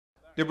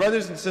Dear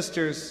brothers and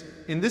sisters,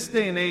 in this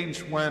day and age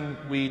when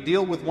we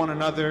deal with one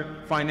another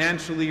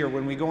financially, or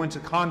when we go into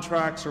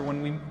contracts, or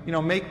when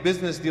we make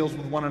business deals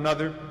with one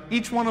another,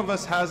 each one of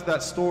us has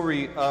that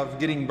story of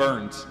getting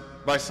burned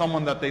by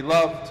someone that they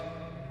loved,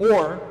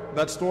 or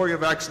that story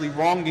of actually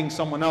wronging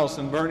someone else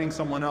and burning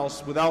someone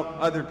else without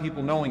other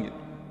people knowing it.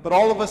 But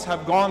all of us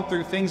have gone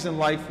through things in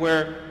life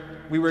where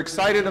we were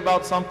excited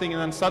about something and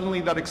then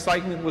suddenly that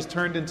excitement was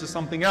turned into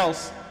something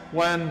else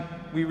when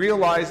we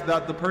realized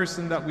that the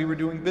person that we were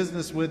doing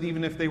business with,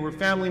 even if they were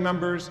family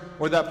members,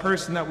 or that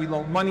person that we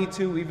loaned money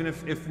to, even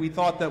if we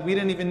thought that we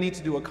didn't even need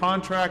to do a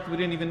contract, we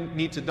didn't even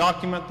need to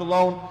document the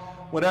loan,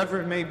 whatever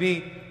it may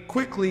be,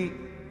 quickly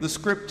the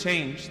script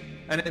changed.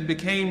 And it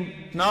became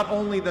not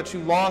only that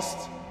you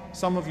lost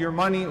some of your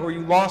money, or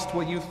you lost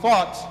what you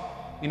thought,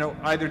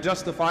 either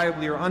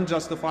justifiably or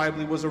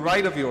unjustifiably was a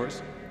right of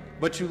yours,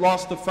 but you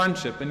lost a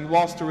friendship and you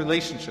lost a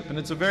relationship. And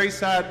it's a very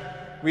sad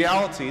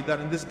reality that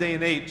in this day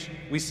and age,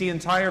 we see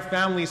entire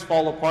families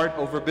fall apart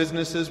over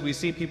businesses. We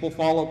see people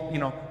follow,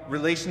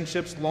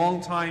 relationships,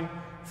 long-time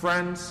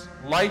friends,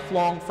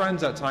 lifelong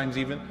friends at times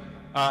even,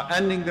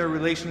 ending their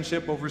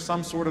relationship over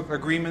some sort of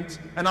agreement.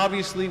 And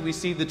obviously we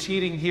see the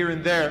cheating here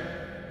and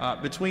there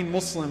between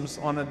Muslims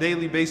on a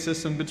daily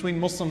basis, and between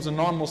Muslims and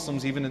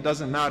non-Muslims even, it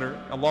doesn't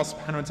matter. Allah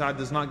subhanahu wa ta'ala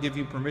does not give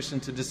you permission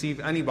to deceive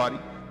anybody.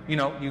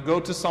 You go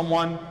to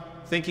someone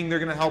thinking they're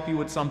going to help you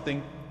with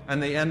something,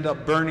 and they end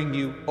up burning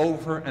you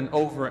over and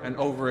over and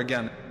over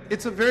again.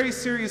 It's a very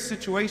serious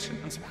situation.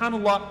 And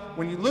subhanAllah,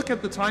 when you look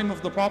at the time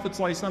of the Prophet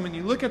ﷺ and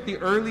you look at the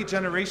early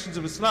generations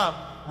of Islam,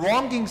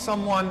 wronging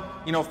someone,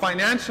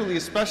 financially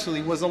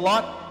especially, was a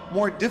lot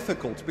more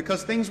difficult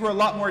because things were a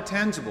lot more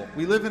tangible.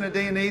 We live in a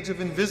day and age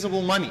of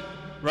invisible money,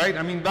 right?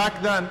 I mean,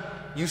 back then,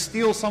 you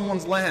steal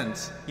someone's land,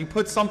 you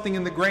put something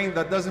in the grain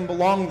that doesn't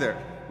belong there,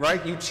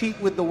 right? You cheat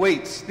with the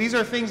weights. These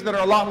are things that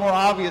are a lot more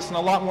obvious and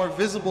a lot more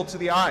visible to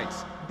the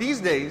eyes.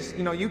 These days,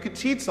 you could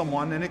cheat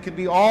someone and it could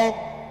be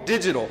all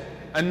digital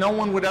and no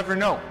one would ever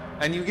know.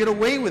 And you get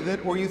away with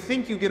it, or you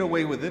think you get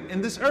away with it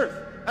in this earth.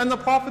 And the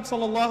Prophet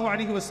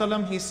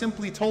ﷺ, he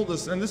simply told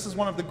us, and this is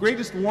one of the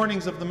greatest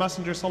warnings of the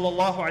Messenger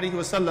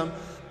ﷺ,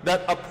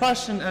 that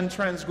oppression and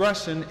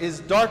transgression is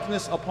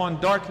darkness upon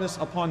darkness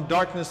upon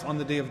darkness on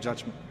the Day of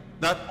Judgment.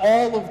 That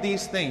all of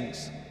these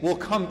things will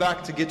come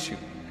back to get you.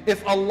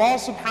 If Allah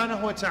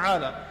subhanahu wa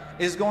ta'ala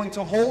is going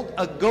to hold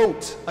a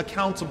goat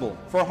accountable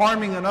for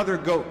harming another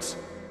goat,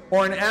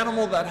 or an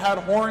animal that had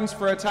horns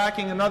for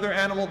attacking another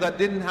animal that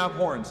didn't have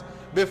horns,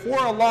 before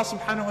Allah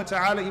subhanahu wa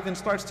ta'ala even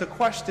starts to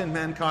question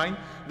mankind,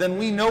 then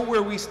we know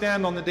where we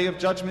stand on the Day of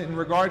Judgment in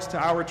regards to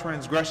our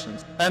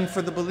transgressions. And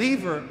for the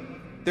believer,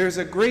 there's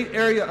a great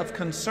area of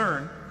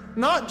concern,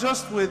 not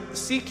just with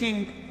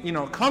seeking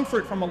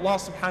comfort from Allah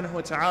subhanahu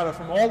wa ta'ala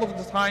from all of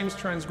the times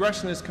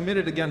transgression is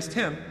committed against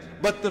Him,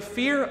 but the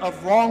fear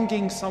of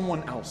wronging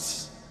someone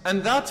else.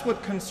 And that's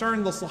what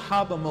concerned the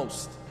Sahaba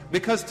most.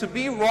 Because to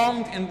be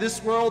wronged in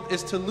this world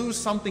is to lose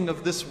something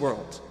of this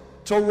world.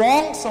 To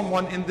wrong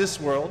someone in this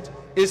world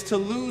is to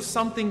lose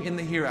something in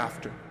the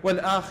hereafter.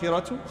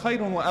 وَالْآخِرَةُ خَيْرٌ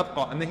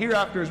وَأَبْقَى. And the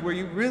hereafter is where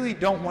you really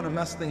don't want to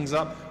mess things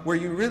up, where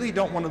you really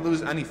don't want to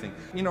lose anything.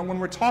 When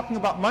we're talking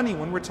about money,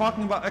 when we're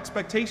talking about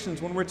expectations,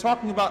 when we're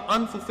talking about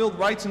unfulfilled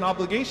rights and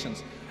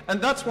obligations.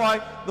 And that's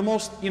why the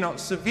most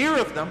severe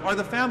of them are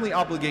the family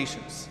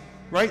obligations.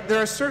 Right?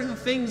 There are certain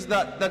things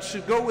that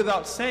should go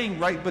without saying,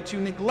 right? But you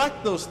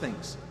neglect those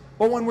things.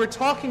 But when we're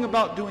talking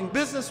about doing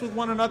business with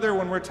one another,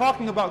 when we're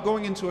talking about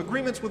going into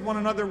agreements with one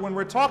another, when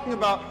we're talking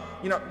about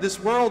this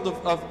world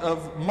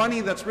of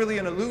money that's really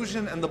an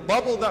illusion, and the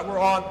bubble that we're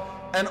on,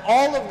 and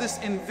all of this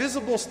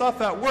invisible stuff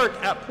at work,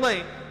 at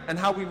play, and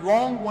how we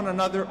wrong one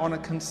another on a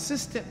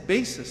consistent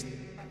basis.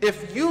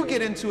 If you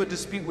get into a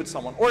dispute with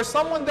someone, or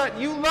someone that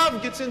you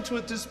love gets into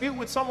a dispute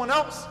with someone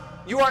else,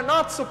 you are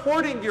not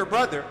supporting your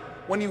brother.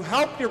 When you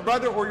help your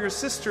brother or your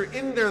sister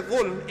in their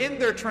dhulm, in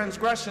their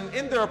transgression,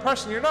 in their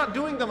oppression, you're not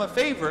doing them a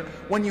favor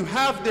when you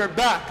have their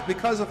back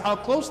because of how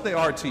close they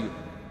are to you.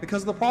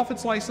 Because the Prophet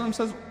ﷺ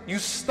says, you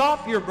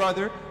stop your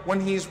brother when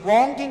he's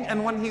wronging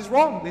and when he's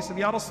wronged. They said,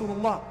 Ya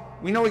Rasulullah,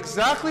 we know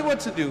exactly what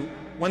to do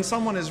when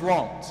someone is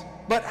wronged.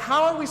 But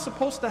how are we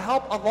supposed to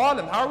help a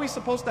zalim? How are we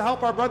supposed to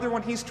help our brother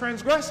when he's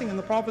transgressing? And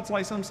the Prophet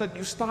ﷺ said,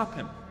 you stop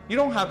him. You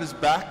don't have his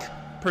back.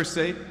 Per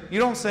se, you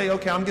don't say,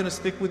 okay, I'm going to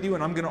stick with you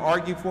and I'm going to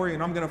argue for you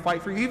and I'm going to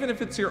fight for you, even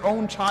if it's your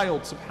own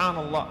child,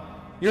 subhanAllah.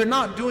 You're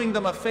not doing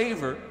them a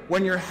favor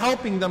when you're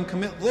helping them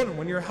commit dhulm,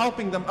 when you're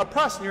helping them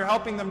oppress, and you're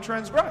helping them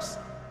transgress.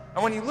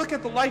 And when you look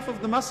at the life of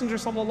the Messenger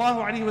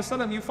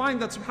ﷺ, you find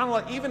that,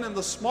 subhanAllah, even in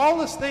the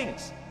smallest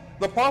things,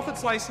 the Prophet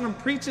ﷺ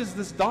preaches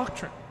this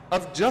doctrine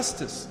of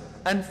justice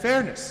and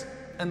fairness.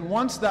 And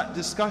once that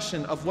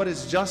discussion of what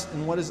is just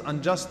and what is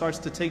unjust starts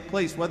to take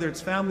place, whether it's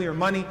family or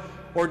money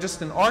or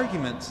just an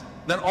argument,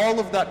 then all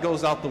of that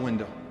goes out the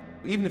window.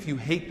 Even if you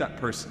hate that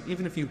person,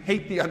 even if you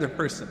hate the other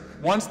person,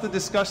 once the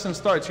discussion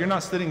starts, you're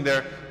not sitting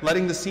there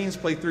letting the scenes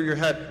play through your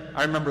head.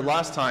 I remember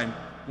last time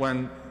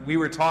when we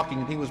were talking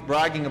and he was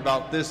bragging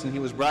about this and he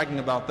was bragging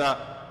about that,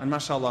 and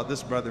mashallah,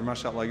 this brother,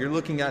 mashallah, you're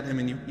looking at him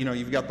and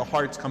you've got the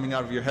hearts coming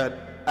out of your head.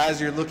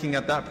 as you're looking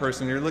at that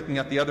person, you're looking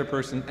at the other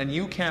person, and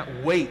you can't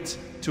wait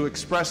to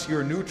express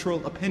your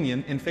neutral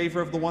opinion in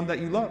favor of the one that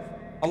you love.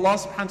 Allah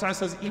subhanahu wa ta'ala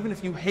says, even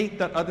if you hate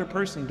that other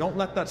person, don't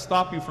let that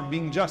stop you from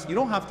being just. You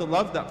don't have to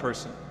love that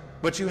person,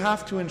 but you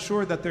have to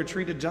ensure that they're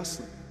treated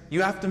justly.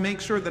 You have to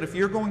make sure that if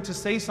you're going to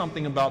say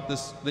something about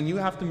this, then you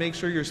have to make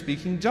sure you're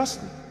speaking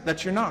justly,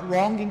 that you're not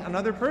wronging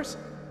another person.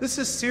 This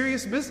is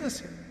serious business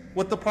here.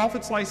 What the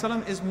Prophet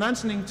ﷺ is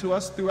mentioning to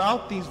us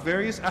throughout these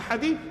various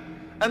ahadith.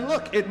 And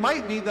look, it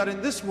might be that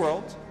in this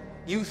world,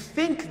 you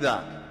think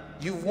that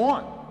you've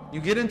won.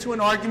 You get into an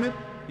argument,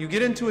 you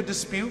get into a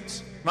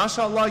dispute,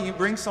 mashallah, you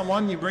bring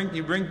someone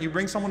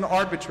to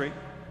arbitrate,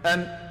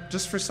 and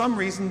just for some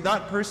reason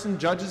that person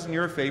judges in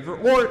your favor,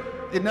 or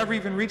it never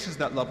even reaches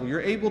that level.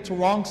 You're able to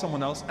wrong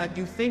someone else and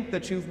you think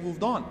that you've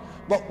moved on.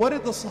 But what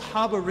did the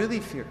Sahaba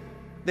really fear?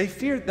 They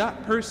feared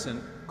that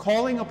person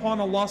calling upon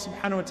Allah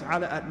subhanahu wa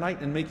ta'ala at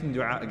night and making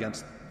dua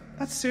against them.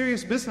 That's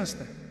serious business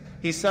there.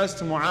 He says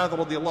to Mu'adh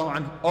radiallahu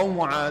anhu, "O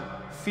Mu'adh,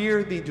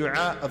 fear the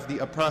dua of the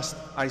oppressed.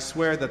 I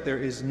swear that there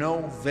is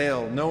no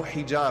veil, no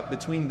hijab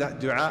between that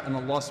dua and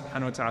Allah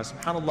subhanahu wa ta'ala."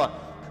 SubhanAllah.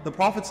 The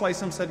Prophet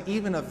ﷺ said,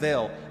 even a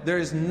veil, there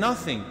is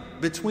nothing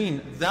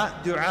between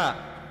that dua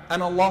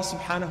and Allah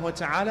subhanahu wa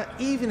ta'ala,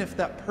 even if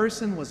that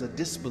person was a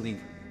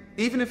disbeliever,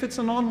 even if it's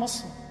a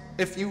non-Muslim.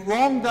 If you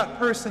wrong that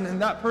person and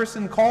that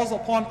person calls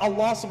upon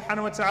Allah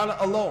subhanahu wa ta'ala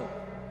alone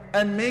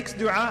and makes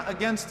dua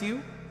against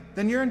you,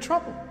 then you're in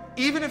trouble.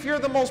 Even if you're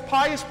the most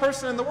pious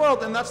person in the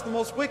world and that's the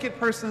most wicked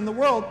person in the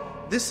world,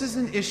 this is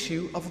an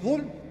issue of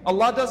dhulm.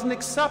 Allah doesn't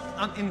accept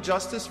an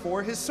injustice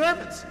for His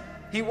servants.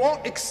 He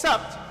won't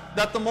accept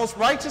that the most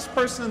righteous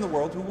person in the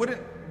world, who wouldn't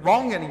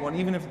wrong anyone,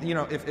 even if,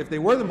 if they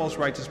were the most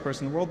righteous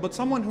person in the world, but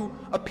someone who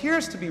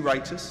appears to be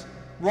righteous,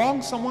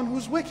 wrongs someone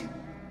who's wicked.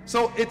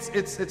 So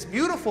it's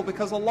beautiful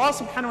because Allah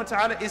subhanahu wa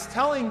ta'ala is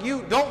telling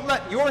you, don't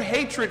let your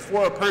hatred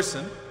for a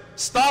person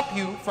stop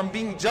you from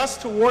being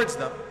just towards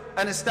them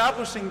and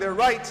establishing their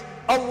rights.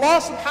 Allah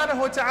subhanahu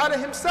wa ta'ala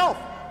Himself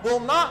will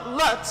not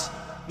let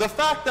the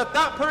fact that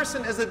that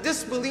person is a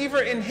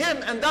disbeliever in Him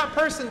and that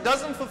person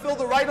doesn't fulfill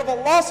the right of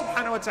Allah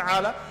subhanahu wa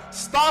ta'ala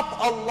stop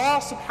Allah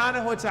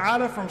subhanahu wa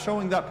ta'ala from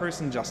showing that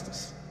person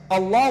justice.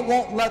 Allah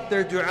won't let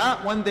their dua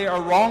when they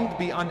are wronged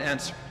be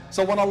unanswered.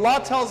 So when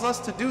Allah tells us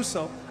to do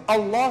so,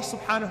 Allah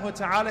subhanahu wa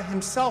ta'ala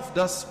Himself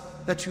does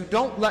that. You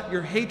don't let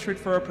your hatred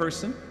for a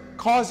person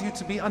cause you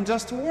to be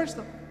unjust towards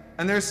them.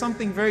 And there's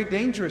something very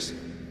dangerous,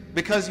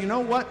 because you know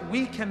what?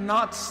 We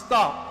cannot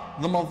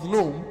stop the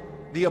mazloom,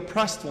 the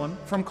oppressed one,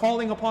 from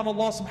calling upon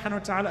Allah subhanahu wa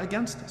ta'ala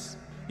against us.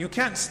 You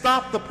can't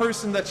stop the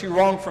person that you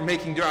wrong from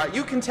making dua.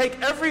 You can take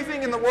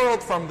everything in the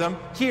world from them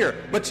here,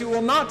 but you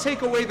will not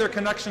take away their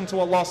connection to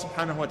Allah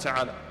subhanahu wa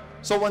ta'ala.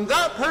 So when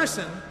that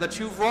person that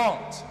you've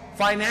wronged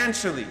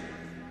financially,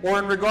 or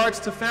in regards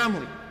to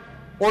family,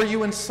 or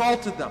you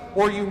insulted them,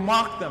 or you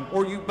mocked them,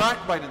 or you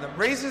backbited them,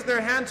 raises their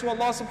hand to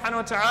Allah subhanahu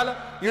wa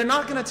ta'ala, you're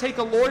not going to take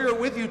a lawyer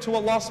with you to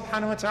Allah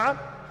subhanahu wa ta'ala.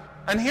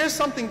 And here's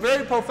something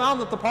very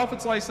profound that the Prophet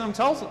ﷺ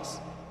tells us.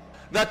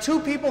 That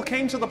two people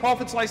came to the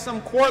Prophet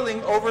ﷺ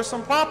quarreling over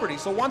some property.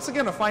 So once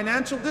again, a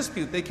financial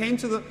dispute. They came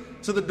to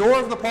the door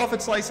of the Prophet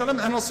ﷺ, and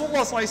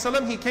Rasulullah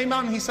ﷺ, he came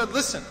out and he said,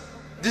 listen,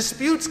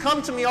 disputes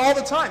come to me all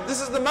the time.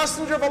 This is the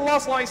Messenger of Allah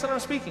ﷺ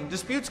speaking.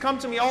 Disputes come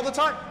to me all the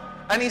time.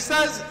 And he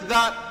says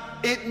that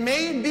it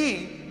may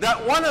be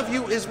that one of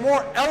you is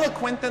more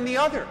eloquent than the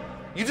other.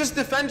 You just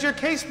defend your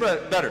case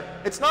better.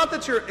 It's not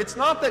that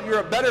you're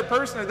a better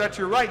person or that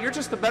you're right. You're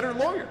just a better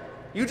lawyer.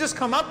 You just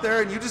come up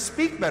there and you just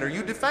speak better.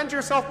 You defend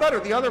yourself better.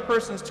 The other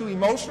person's too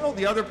emotional.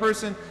 The other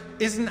person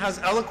isn't as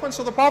eloquent.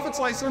 So the Prophet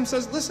ﷺ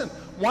says, listen,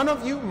 one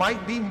of you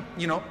might be,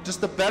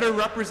 just a better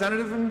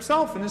representative of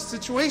himself in his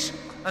situation.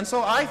 And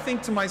so I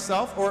think to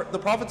myself, or the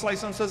Prophet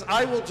ﷺ says,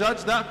 I will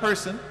judge that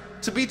person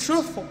to be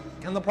truthful.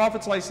 And the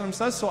Prophet ﷺ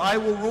says, so I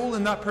will rule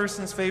in that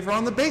person's favor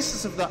on the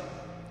basis of that.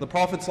 The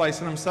Prophet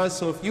ﷺ says,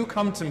 so if you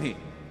come to me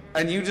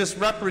and you just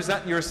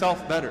represent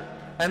yourself better,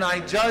 and I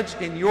judge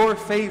in your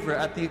favor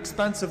at the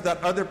expense of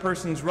that other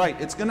person's right,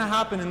 it's going to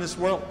happen in this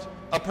world.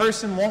 A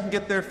person won't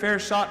get their fair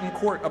shot in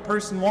court. A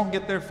person won't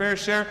get their fair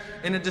share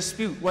in a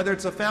dispute, whether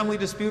it's a family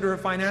dispute or a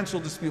financial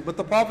dispute. But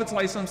the Prophet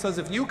ﷺ says,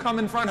 if you come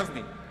in front of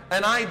me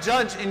and I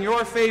judge in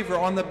your favor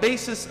on the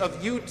basis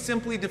of you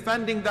simply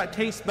defending that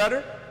case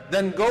better,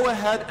 then go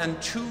ahead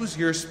and choose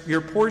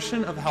your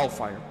portion of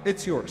hellfire.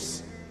 It's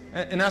yours.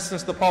 In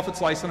essence, the Prophet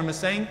ﷺ is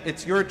saying,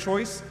 it's your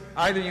choice.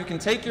 Either you can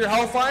take your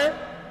hellfire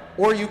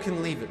or you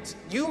can leave it.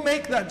 You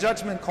make that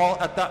judgment call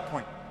at that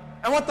point.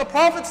 And what the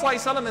Prophet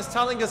ﷺ is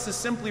telling us is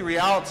simply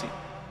reality.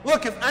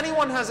 Look, if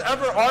anyone has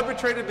ever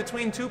arbitrated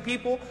between two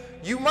people,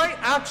 you might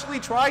actually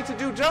try to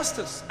do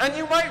justice. And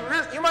you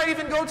might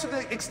even go to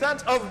the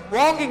extent of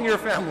wronging your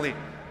family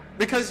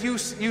because you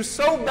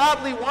so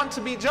badly want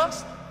to be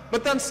just.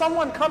 But then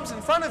someone comes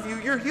in front of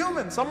you, you're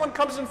human. Someone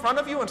comes in front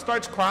of you and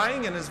starts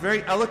crying and is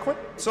very eloquent.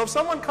 So if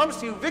someone comes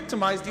to you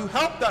victimized, you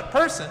help that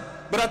person,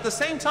 but at the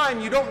same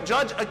time you don't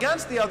judge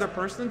against the other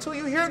person until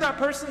you hear that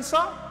person's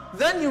side.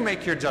 Then you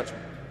make your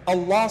judgment.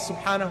 Allah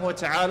subhanahu wa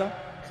ta'ala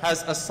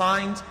has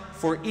assigned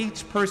for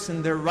each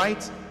person their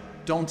right.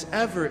 Don't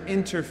ever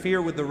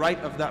interfere with the right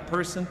of that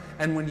person.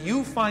 And when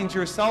you find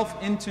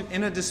yourself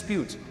in a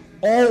dispute,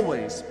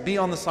 always be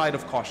on the side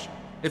of caution.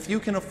 If you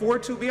can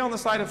afford to, be on the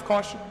side of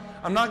caution.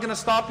 I'm not going to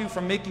stop you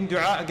from making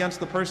dua against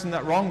the person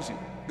that wrongs you.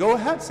 Go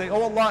ahead, say,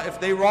 oh Allah, if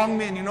they wrong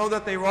me and you know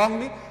that they wrong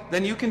me,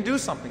 then you can do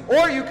something.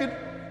 Or you could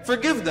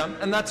forgive them,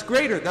 and that's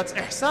greater, that's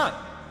ihsan.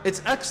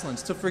 It's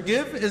excellence. To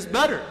forgive is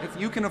better. If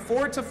you can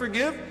afford to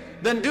forgive,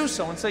 then do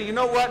so and say, you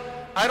know what,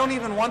 I don't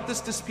even want this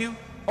dispute.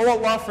 Oh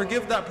Allah,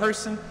 forgive that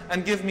person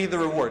and give me the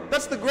reward.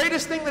 That's the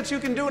greatest thing that you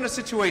can do in a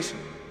situation,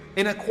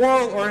 in a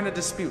quarrel or in a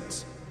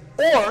dispute.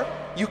 Or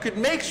you could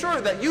make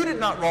sure that you did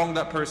not wrong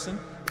that person,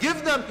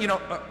 give them,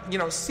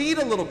 cede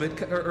a little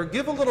bit or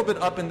give a little bit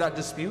up in that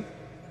dispute,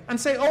 and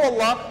say, oh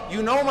Allah,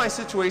 you know my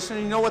situation,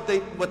 and you know what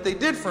they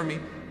did for me.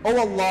 Oh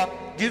Allah,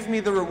 give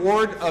me the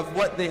reward of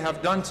what they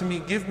have done to me,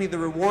 give me the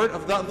reward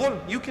of that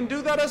dhulm. You can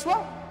do that as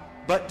well.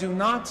 But do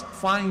not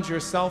find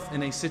yourself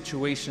in a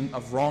situation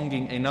of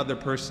wronging another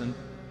person,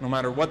 no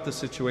matter what the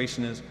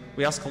situation is.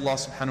 We ask Allah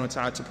subhanahu wa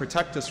ta'ala to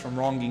protect us from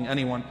wronging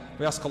anyone.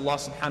 We ask Allah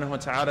subhanahu wa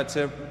ta'ala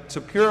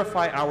to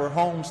purify our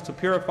homes, to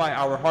purify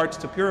our hearts,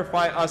 to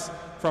purify us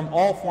from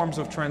all forms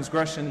of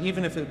transgression,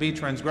 even if it be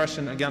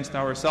transgression against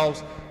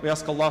ourselves. We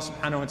ask Allah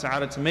subhanahu wa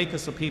ta'ala to make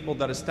us a people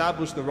that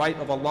establish the right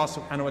of Allah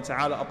subhanahu wa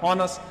ta'ala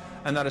upon us,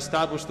 and that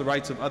establish the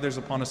rights of others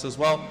upon us as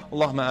well.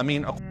 Allahumma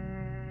ameen.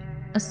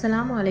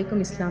 Assalamu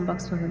alaikum Islam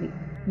Box family.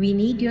 We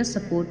need your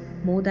support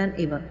more than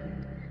ever.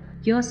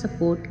 Your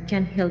support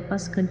can help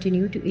us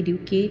continue to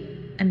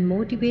educate and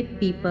motivate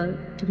people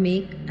to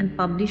make and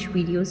publish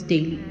videos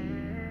daily.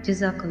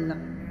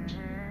 Jazakallah.